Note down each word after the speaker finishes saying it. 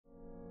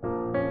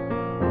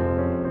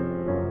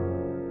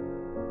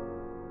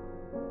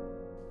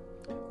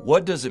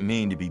What does it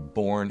mean to be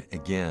born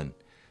again?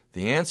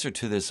 The answer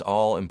to this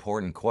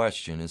all-important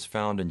question is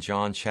found in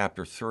John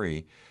chapter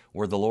 3,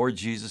 where the Lord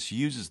Jesus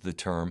uses the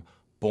term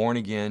born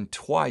again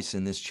twice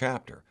in this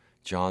chapter,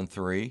 John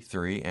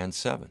 3:3 and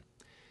 7.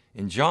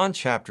 In John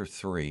chapter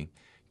 3,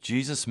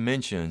 Jesus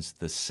mentions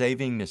the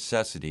saving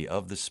necessity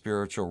of the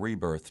spiritual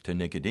rebirth to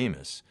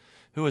Nicodemus,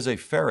 who is a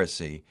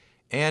Pharisee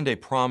and a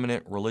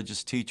prominent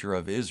religious teacher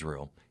of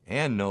Israel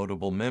and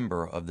notable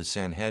member of the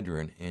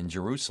Sanhedrin in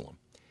Jerusalem.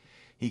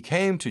 He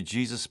came to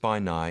Jesus by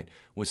night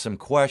with some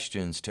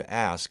questions to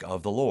ask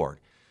of the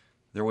Lord.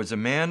 There was a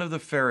man of the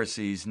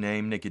Pharisees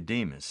named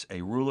Nicodemus,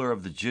 a ruler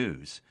of the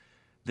Jews.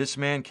 This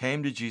man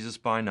came to Jesus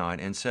by night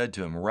and said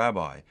to him,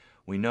 "Rabbi,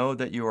 we know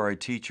that you are a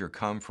teacher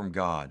come from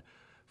God,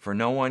 for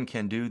no one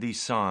can do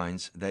these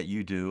signs that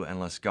you do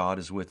unless God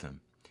is with him."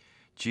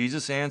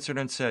 Jesus answered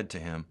and said to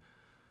him,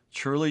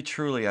 "Truly,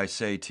 truly, I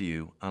say to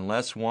you,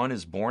 unless one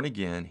is born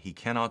again, he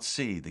cannot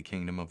see the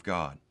kingdom of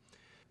God."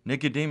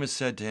 Nicodemus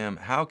said to him,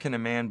 "How can a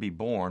man be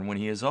born when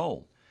he is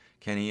old?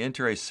 Can he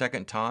enter a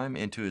second time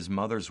into his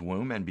mother's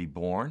womb and be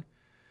born?"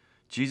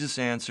 Jesus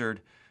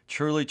answered,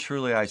 "Truly,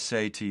 truly, I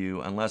say to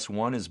you, unless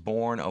one is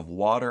born of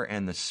water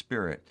and the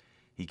Spirit,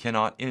 he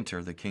cannot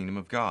enter the kingdom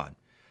of God.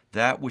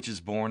 That which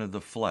is born of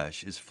the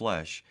flesh is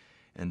flesh,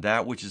 and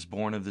that which is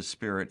born of the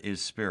Spirit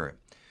is spirit.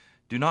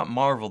 Do not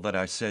marvel that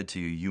I said to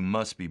you, you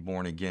must be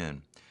born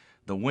again.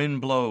 The wind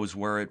blows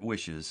where it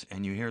wishes,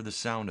 and you hear the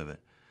sound of it,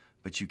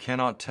 but you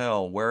cannot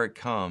tell where it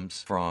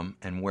comes from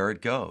and where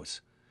it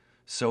goes.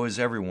 So is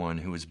everyone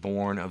who is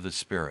born of the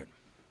Spirit."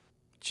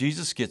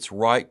 Jesus gets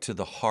right to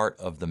the heart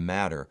of the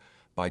matter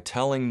by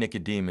telling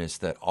Nicodemus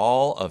that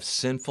all of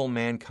sinful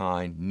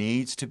mankind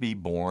needs to be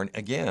born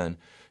again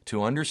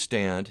to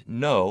understand,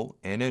 know,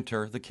 and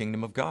enter the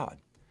kingdom of God.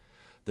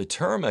 The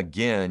term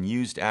 "again"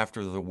 used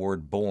after the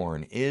word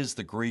born is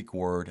the Greek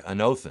word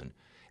anothen,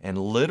 and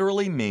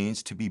literally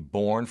means to be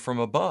born from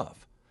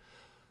above.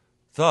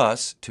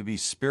 Thus, to be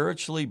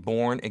spiritually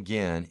born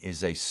again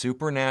is a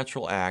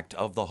supernatural act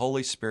of the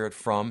Holy Spirit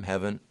from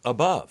heaven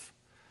above.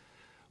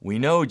 We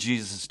know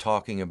Jesus is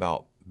talking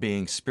about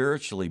being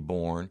spiritually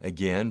born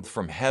again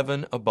from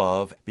heaven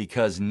above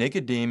because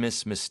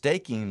Nicodemus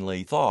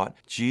mistakenly thought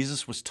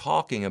Jesus was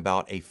talking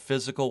about a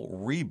physical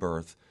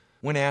rebirth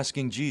when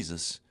asking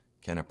Jesus,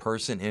 "Can a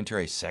person enter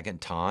a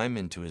second time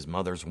into his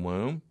mother's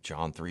womb?"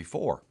 John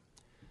 3:4.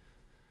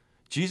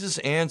 Jesus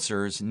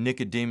answers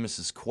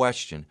Nicodemus'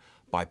 question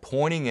by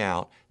pointing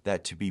out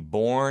that to be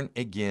born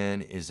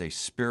again is a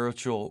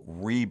spiritual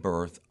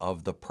rebirth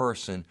of the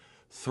person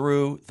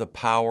through the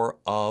power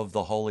of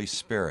the Holy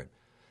Spirit,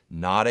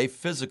 not a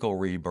physical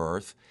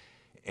rebirth,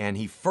 and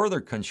he further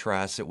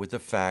contrasts it with the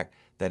fact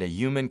that a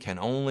human can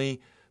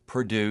only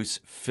produce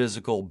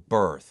physical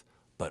birth,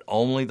 but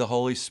only the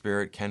Holy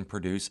Spirit can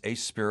produce a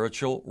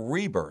spiritual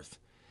rebirth.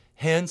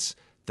 Hence,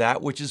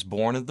 that which is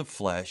born of the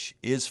flesh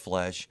is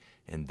flesh,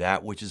 and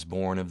that which is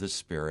born of the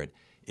Spirit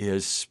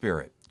is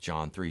spirit.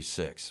 John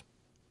 3:6.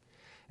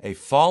 A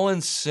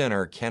fallen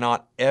sinner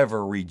cannot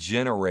ever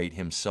regenerate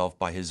himself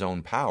by his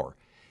own power.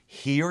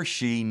 He or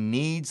she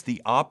needs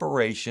the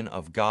operation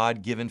of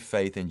God-given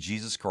faith in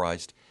Jesus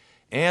Christ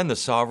and the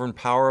sovereign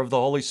power of the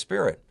Holy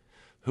Spirit,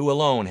 who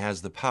alone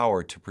has the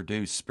power to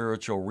produce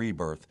spiritual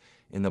rebirth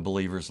in the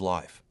believer's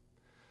life.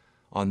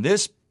 On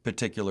this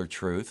particular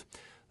truth,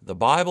 the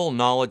Bible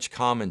Knowledge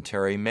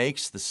Commentary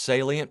makes the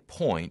salient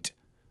point: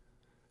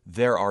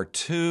 there are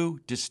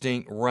two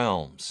distinct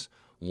realms.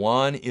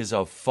 One is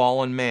of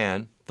fallen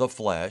man, the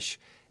flesh,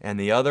 and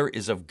the other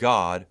is of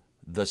God,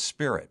 the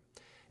Spirit.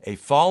 A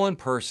fallen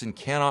person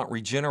cannot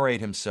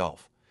regenerate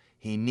himself.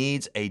 He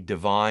needs a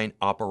divine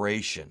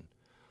operation.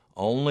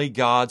 Only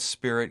God's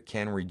Spirit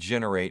can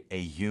regenerate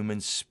a human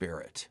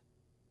spirit.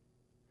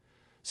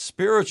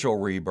 Spiritual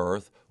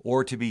rebirth,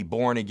 or to be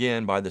born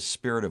again by the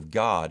Spirit of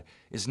God,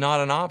 is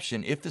not an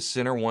option if the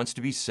sinner wants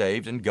to be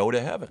saved and go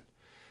to heaven.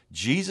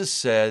 Jesus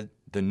said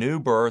the new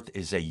birth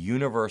is a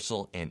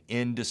universal and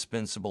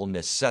indispensable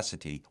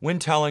necessity when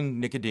telling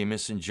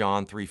Nicodemus in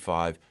John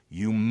 3:5,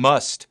 "You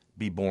must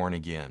be born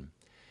again."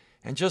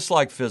 And just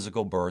like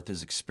physical birth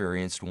is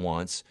experienced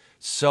once,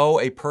 so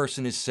a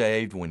person is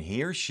saved when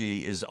he or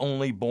she is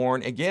only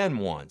born again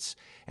once,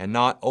 and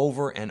not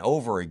over and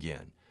over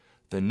again.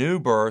 The new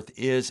birth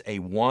is a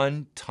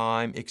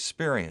one-time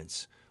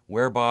experience,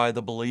 whereby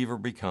the believer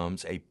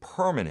becomes a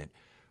permanent,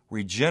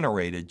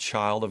 regenerated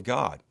child of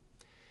God.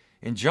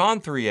 In John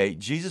 3:8,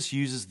 Jesus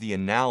uses the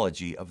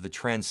analogy of the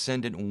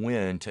transcendent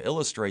wind to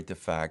illustrate the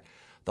fact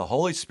the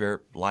Holy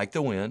Spirit, like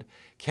the wind,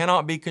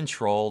 cannot be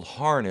controlled,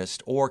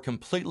 harnessed, or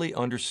completely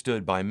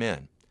understood by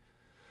men.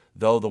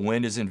 Though the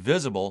wind is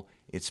invisible,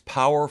 its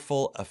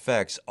powerful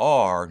effects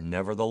are,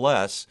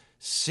 nevertheless,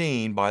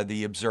 seen by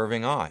the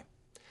observing eye.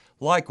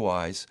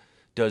 Likewise,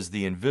 does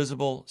the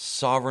invisible,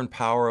 sovereign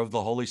power of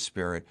the Holy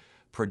Spirit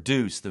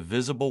produce the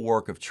visible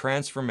work of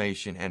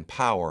transformation and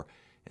power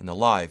in the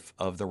life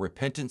of the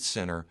repentant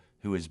sinner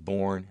who is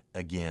born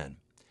again.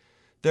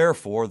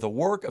 Therefore, the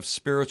work of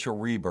spiritual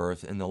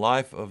rebirth in the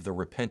life of the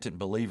repentant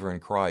believer in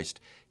Christ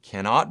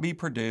cannot be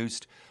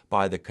produced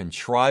by the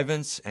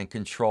contrivance and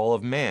control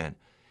of man,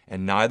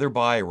 and neither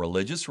by a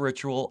religious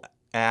ritual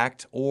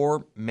act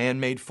or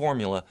man-made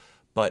formula,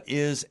 but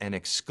is an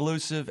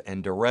exclusive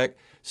and direct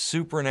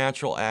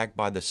supernatural act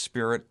by the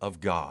Spirit of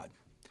God.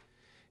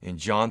 In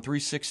John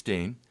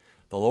 3:16,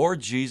 the Lord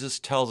Jesus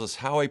tells us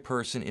how a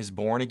person is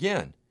born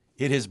again.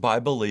 It is by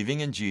believing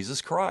in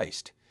Jesus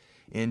Christ.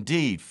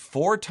 Indeed,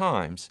 4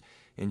 times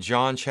in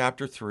John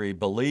chapter 3,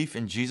 belief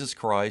in Jesus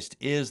Christ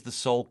is the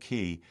sole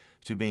key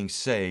to being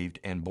saved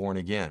and born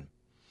again.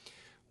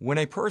 When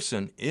a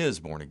person is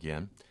born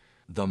again,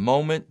 the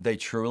moment they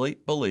truly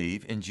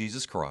believe in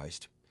Jesus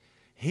Christ,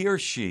 he or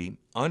she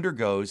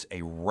undergoes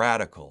a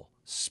radical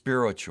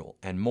spiritual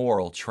and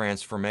moral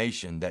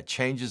transformation that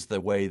changes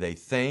the way they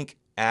think,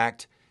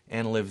 act,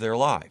 and live their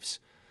lives.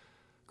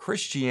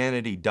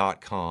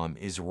 Christianity.com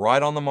is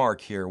right on the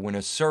mark here when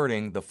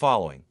asserting the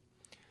following: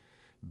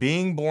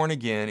 being born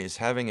again is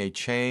having a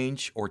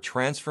change or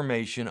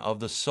transformation of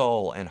the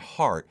soul and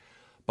heart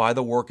by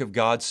the work of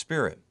God's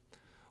Spirit.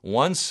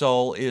 One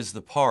soul is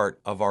the part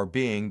of our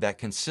being that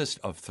consists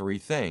of 3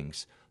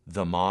 things: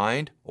 the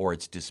mind, or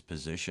its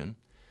disposition,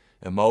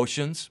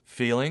 emotions,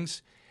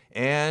 feelings,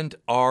 and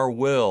our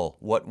will,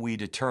 what we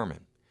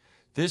determine.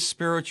 This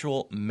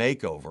spiritual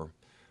makeover,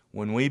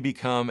 when we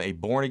become a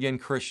born-again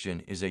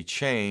Christian, is a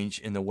change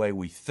in the way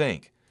we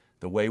think,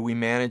 the way we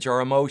manage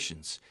our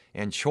emotions,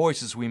 and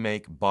choices we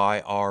make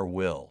by our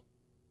will.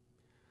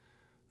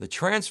 The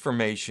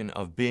transformation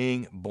of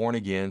being born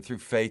again through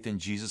faith in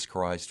Jesus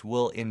Christ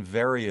will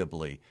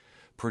invariably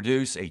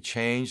produce a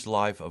changed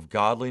life of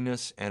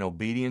godliness and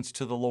obedience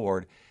to the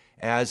Lord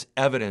as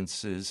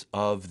evidences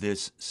of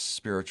this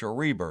spiritual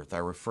rebirth. I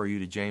refer you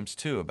to James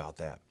 2 about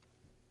that.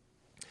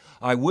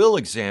 I will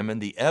examine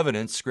the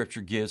evidence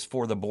Scripture gives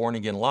for the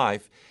born-again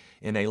life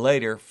in a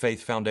later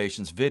Faith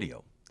Foundations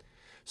video.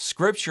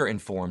 Scripture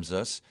informs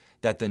us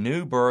that the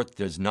new birth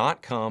does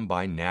not come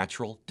by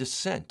natural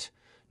descent,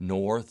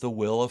 nor the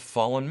will of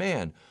fallen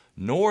man,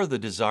 nor the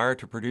desire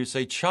to produce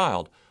a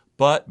child,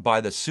 but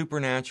by the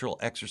supernatural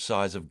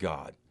exercise of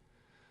God.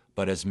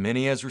 But as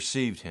many as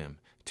received him,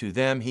 to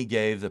them he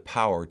gave the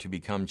power to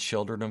become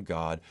children of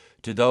God,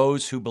 to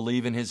those who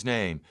believe in his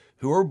name,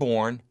 who are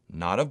born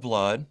not of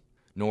blood,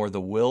 nor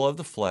the will of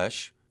the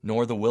flesh,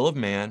 nor the will of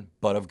man,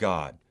 but of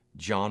God.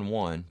 John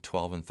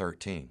 1:12 and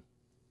 13.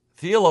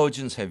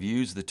 Theologians have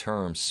used the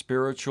term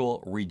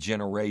spiritual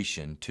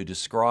regeneration to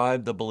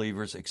describe the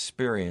believer's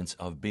experience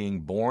of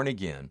being born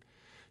again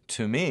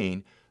to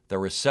mean the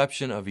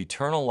reception of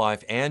eternal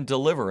life and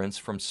deliverance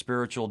from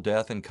spiritual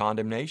death and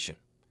condemnation.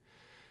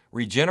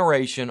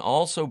 Regeneration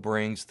also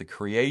brings the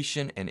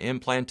creation and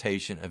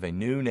implantation of a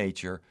new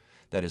nature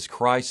that is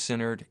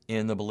Christ-centered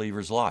in the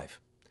believer's life.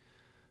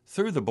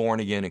 Through the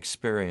born-again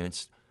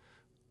experience,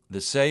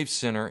 the saved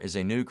sinner is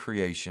a new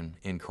creation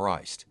in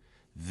Christ.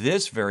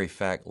 This very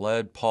fact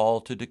led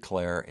Paul to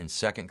declare in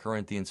 2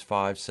 Corinthians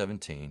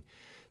 5:17,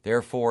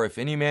 "Therefore, if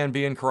any man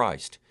be in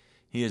Christ,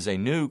 he is a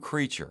new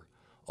creature.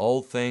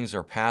 Old things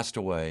are passed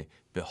away.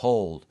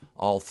 Behold,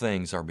 all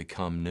things are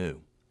become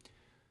new."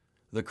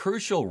 The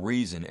crucial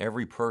reason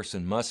every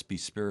person must be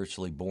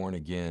spiritually born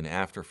again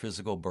after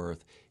physical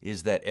birth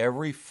is that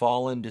every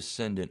fallen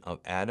descendant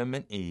of Adam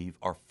and Eve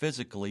are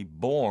physically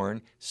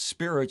born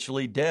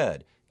spiritually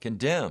dead,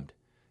 condemned,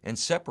 and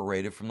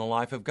separated from the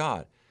life of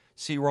God.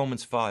 See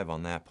Romans 5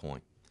 on that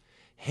point.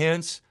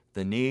 Hence,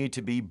 the need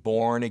to be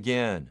born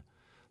again.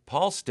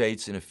 Paul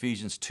states in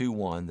Ephesians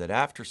 2:1 that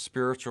after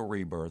spiritual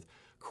rebirth,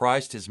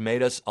 Christ has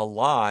made us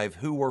alive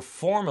who were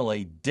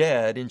formerly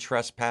dead in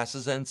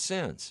trespasses and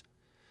sins.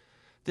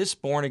 This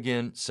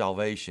born-again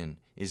salvation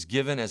is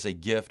given as a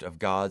gift of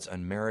God's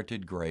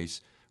unmerited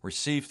grace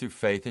received through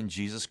faith in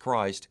Jesus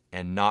Christ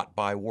and not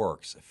by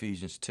works.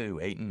 Ephesians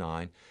 2:8 and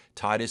 9,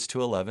 Titus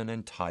 2:11,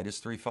 and Titus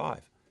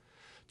 3:5.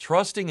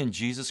 Trusting in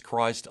Jesus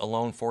Christ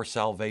alone for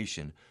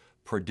salvation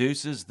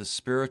produces the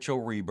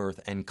spiritual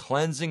rebirth and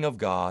cleansing of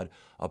God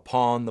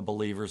upon the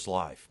believer's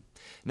life.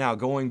 Now,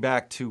 going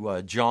back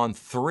to John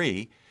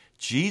 3,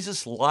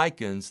 Jesus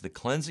likens the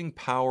cleansing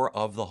power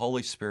of the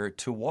Holy Spirit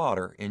to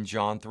water in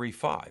John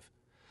 3:5.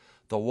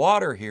 The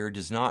water here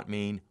does not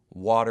mean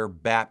water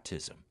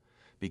baptism,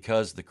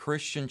 because the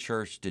Christian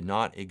church did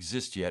not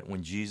exist yet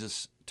when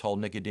Jesus told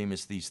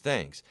Nicodemus these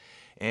things.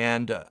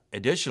 And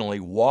additionally,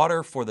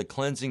 water for the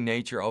cleansing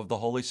nature of the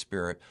Holy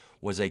Spirit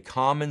was a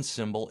common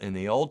symbol in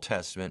the Old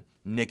Testament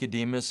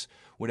Nicodemus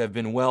would have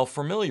been well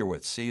familiar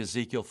with. See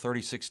Ezekiel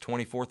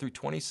 36:24 through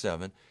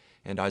 27,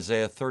 and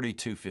Isaiah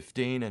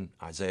 32:15 and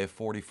Isaiah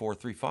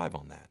 44:3-5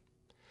 on that.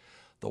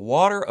 The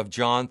water of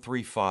John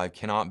 3:5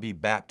 cannot be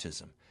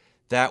baptism.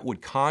 That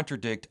would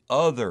contradict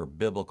other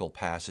biblical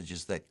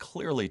passages that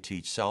clearly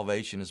teach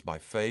salvation is by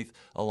faith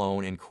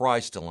alone in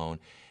Christ alone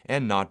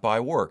and not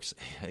by works.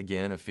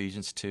 Again,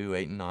 Ephesians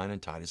 2:8 and 9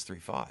 and Titus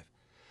 3:5.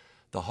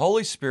 The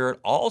Holy Spirit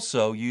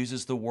also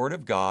uses the Word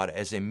of God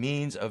as a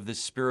means of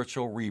this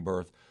spiritual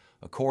rebirth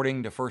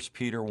according to 1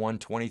 Peter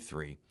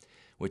 1:23,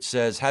 which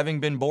says, having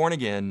been born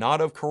again, not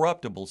of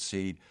corruptible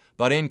seed,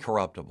 but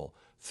incorruptible,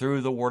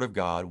 through the Word of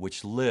God,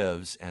 which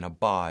lives and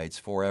abides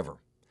forever.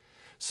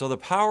 So the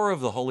power of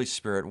the Holy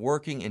Spirit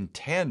working in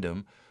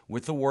tandem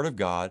with the Word of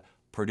God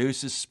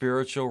produces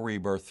spiritual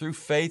rebirth through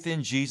faith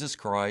in Jesus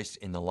Christ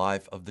in the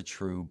life of the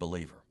true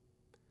believer.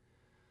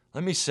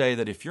 Let me say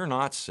that if you're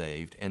not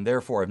saved and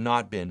therefore have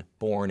not been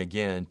born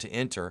again to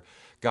enter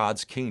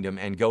God's kingdom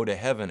and go to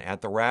heaven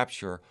at the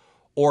rapture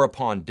or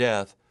upon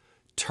death,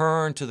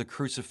 turn to the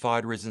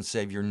crucified, risen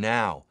Savior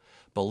now.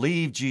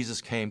 Believe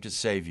Jesus came to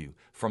save you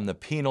from the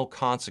penal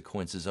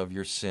consequences of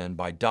your sin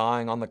by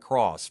dying on the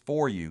cross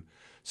for you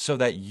so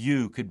that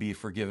you could be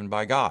forgiven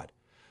by God.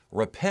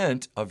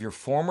 Repent of your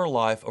former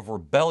life of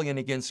rebellion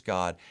against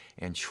God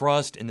and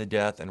trust in the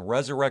death and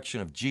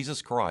resurrection of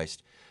Jesus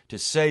Christ to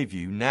save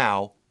you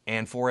now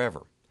and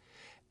forever.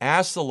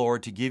 Ask the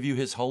Lord to give you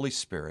His Holy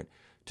Spirit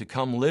to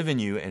come live in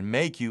you and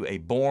make you a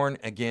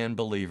born-again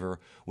believer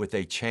with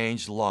a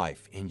changed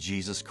life in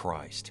Jesus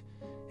Christ.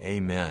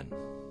 Amen.